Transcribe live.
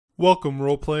Welcome,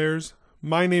 role players.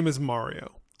 My name is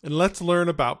Mario, and let's learn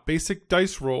about basic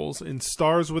dice rolls in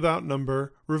Stars Without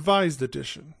Number Revised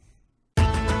Edition.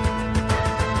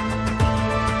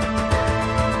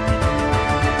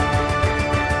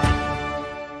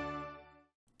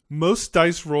 Most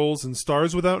dice rolls in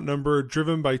Stars Without Number are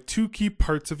driven by two key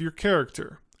parts of your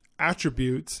character: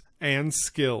 attributes and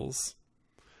skills.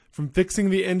 From fixing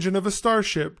the engine of a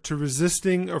starship to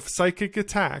resisting a psychic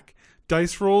attack,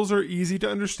 dice rolls are easy to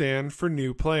understand for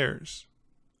new players.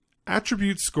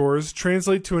 Attribute scores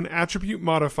translate to an attribute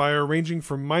modifier ranging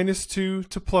from -2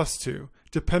 to +2,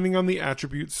 depending on the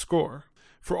attribute score.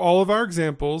 For all of our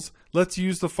examples, let's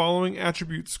use the following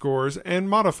attribute scores and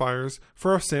modifiers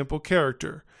for our sample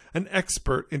character, an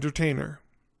expert entertainer.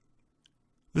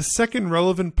 The second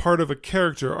relevant part of a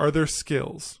character are their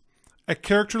skills. At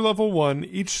character level 1,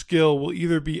 each skill will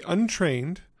either be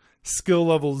untrained, skill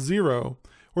level 0,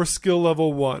 or skill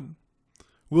level 1.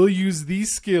 We'll use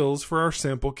these skills for our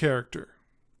sample character.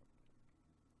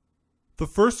 The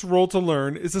first roll to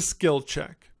learn is a skill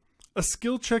check. A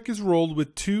skill check is rolled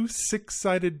with two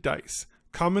 6-sided dice,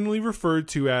 commonly referred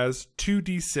to as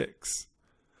 2d6.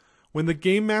 When the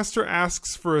Game Master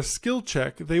asks for a skill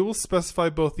check, they will specify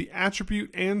both the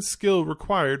attribute and skill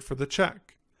required for the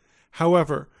check.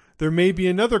 However, there may be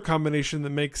another combination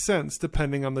that makes sense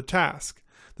depending on the task.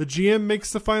 The GM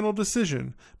makes the final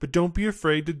decision, but don't be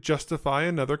afraid to justify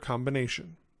another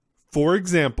combination. For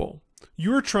example,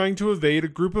 you are trying to evade a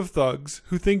group of thugs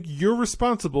who think you're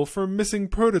responsible for a missing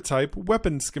prototype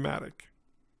weapon schematic.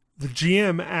 The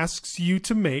GM asks you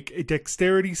to make a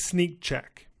dexterity sneak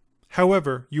check.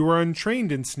 However, you are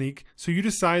untrained in sneak, so you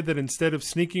decide that instead of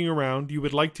sneaking around, you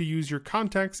would like to use your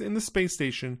contacts in the space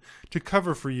station to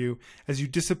cover for you as you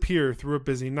disappear through a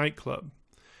busy nightclub.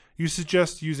 You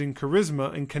suggest using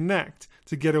Charisma and Connect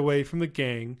to get away from the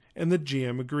gang, and the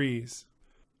GM agrees.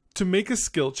 To make a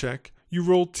skill check, you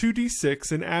roll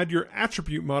 2d6 and add your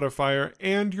attribute modifier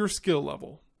and your skill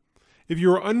level. If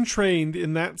you are untrained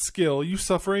in that skill, you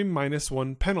suffer a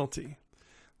 -1 penalty.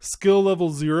 Skill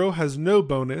level 0 has no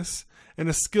bonus, and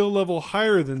a skill level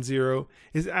higher than 0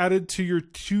 is added to your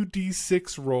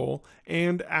 2d6 roll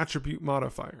and attribute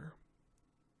modifier.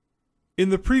 In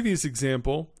the previous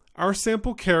example, our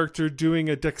sample character doing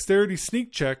a dexterity sneak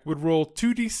check would roll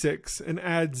 2d6 and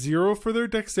add 0 for their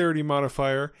dexterity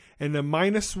modifier and a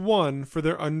 -1 for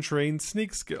their untrained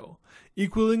sneak skill,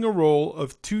 equaling a roll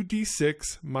of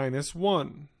 2d6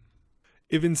 -1.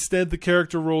 If instead the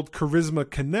character rolled Charisma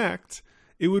Connect,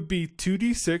 it would be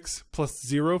 2d6 plus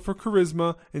 0 for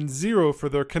Charisma and 0 for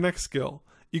their Connect skill,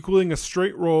 equaling a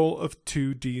straight roll of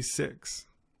 2d6.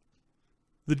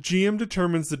 The GM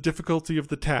determines the difficulty of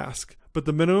the task, but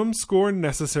the minimum score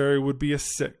necessary would be a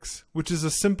 6, which is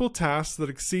a simple task that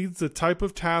exceeds the type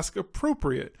of task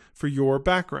appropriate for your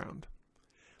background.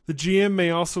 The GM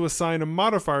may also assign a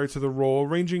modifier to the roll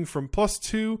ranging from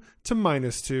 +2 to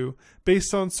 -2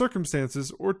 based on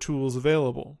circumstances or tools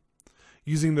available.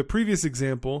 Using the previous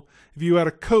example, if you had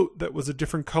a coat that was a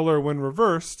different color when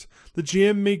reversed, the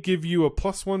GM may give you a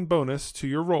 +1 bonus to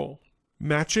your roll.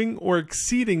 Matching or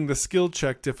exceeding the skill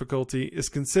check difficulty is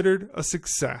considered a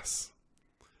success.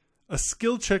 A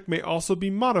skill check may also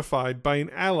be modified by an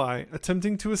ally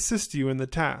attempting to assist you in the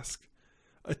task.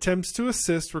 Attempts to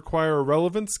assist require a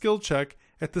relevant skill check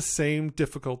at the same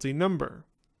difficulty number.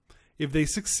 If they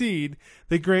succeed,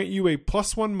 they grant you a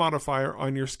 +1 modifier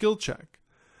on your skill check.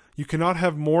 You cannot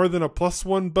have more than a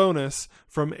 +1 bonus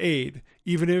from aid,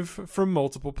 even if from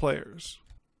multiple players.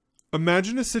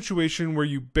 Imagine a situation where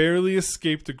you barely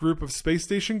escaped a group of space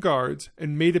station guards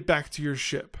and made it back to your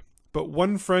ship, but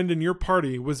one friend in your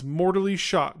party was mortally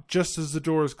shot just as the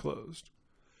doors closed.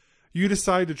 You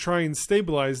decide to try and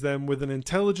stabilize them with an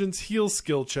intelligence heal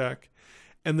skill check,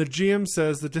 and the GM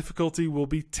says the difficulty will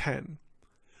be 10.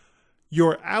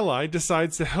 Your ally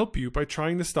decides to help you by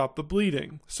trying to stop the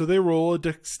bleeding, so they roll a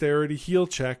dexterity heal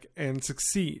check and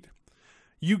succeed.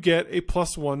 You get a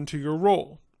 +1 to your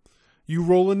roll. You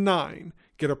roll a 9,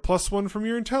 get a +1 from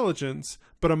your intelligence,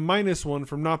 but a -1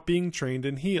 from not being trained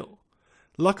in heal.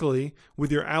 Luckily,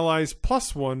 with your ally's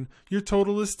 +1, your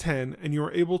total is 10 and you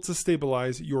are able to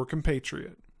stabilize your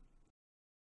compatriot.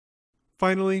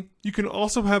 Finally, you can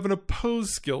also have an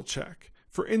opposed skill check.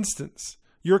 For instance,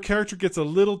 your character gets a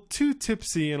little too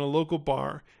tipsy in a local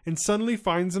bar and suddenly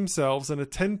finds themselves in a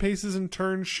 10 paces and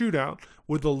turn shootout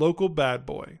with the local bad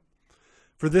boy.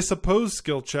 For this opposed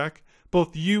skill check,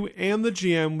 both you and the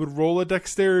GM would roll a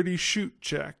dexterity shoot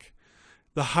check,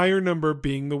 the higher number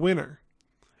being the winner.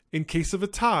 In case of a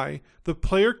tie, the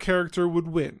player character would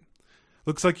win.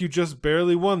 Looks like you just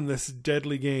barely won this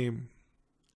deadly game.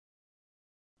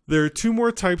 There are two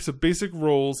more types of basic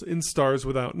rolls in Stars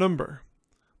Without Number.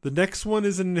 The next one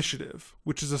is Initiative,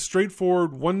 which is a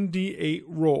straightforward 1d8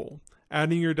 roll,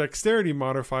 adding your dexterity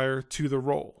modifier to the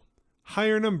roll.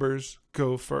 Higher numbers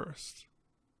go first.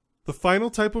 The final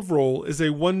type of roll is a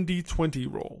 1d20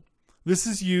 roll. This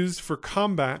is used for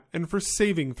combat and for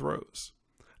saving throws.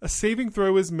 A saving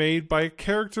throw is made by a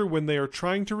character when they are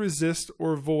trying to resist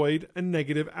or avoid a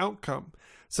negative outcome,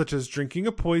 such as drinking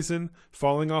a poison,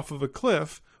 falling off of a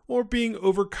cliff, or being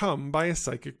overcome by a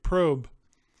psychic probe.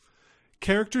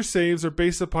 Character saves are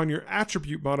based upon your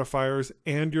attribute modifiers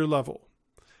and your level.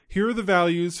 Here are the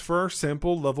values for our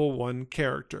sample level 1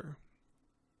 character.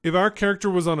 If our character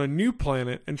was on a new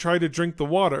planet and tried to drink the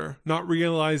water, not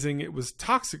realizing it was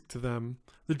toxic to them,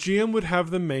 the GM would have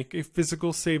them make a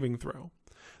physical saving throw.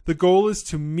 The goal is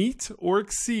to meet or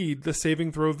exceed the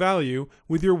saving throw value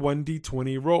with your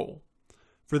 1d20 roll.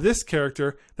 For this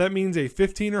character, that means a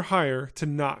 15 or higher to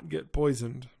not get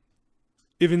poisoned.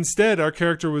 If instead our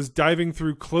character was diving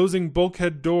through closing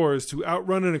bulkhead doors to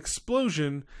outrun an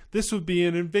explosion, this would be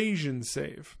an invasion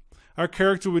save. Our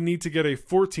character would need to get a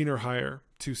 14 or higher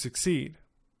to succeed.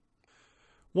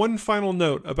 One final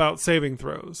note about saving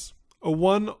throws. A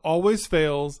 1 always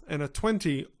fails and a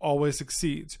 20 always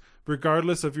succeeds,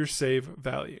 regardless of your save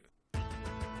value.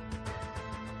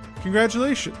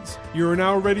 Congratulations! You are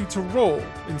now ready to roll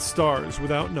in Stars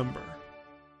Without Number.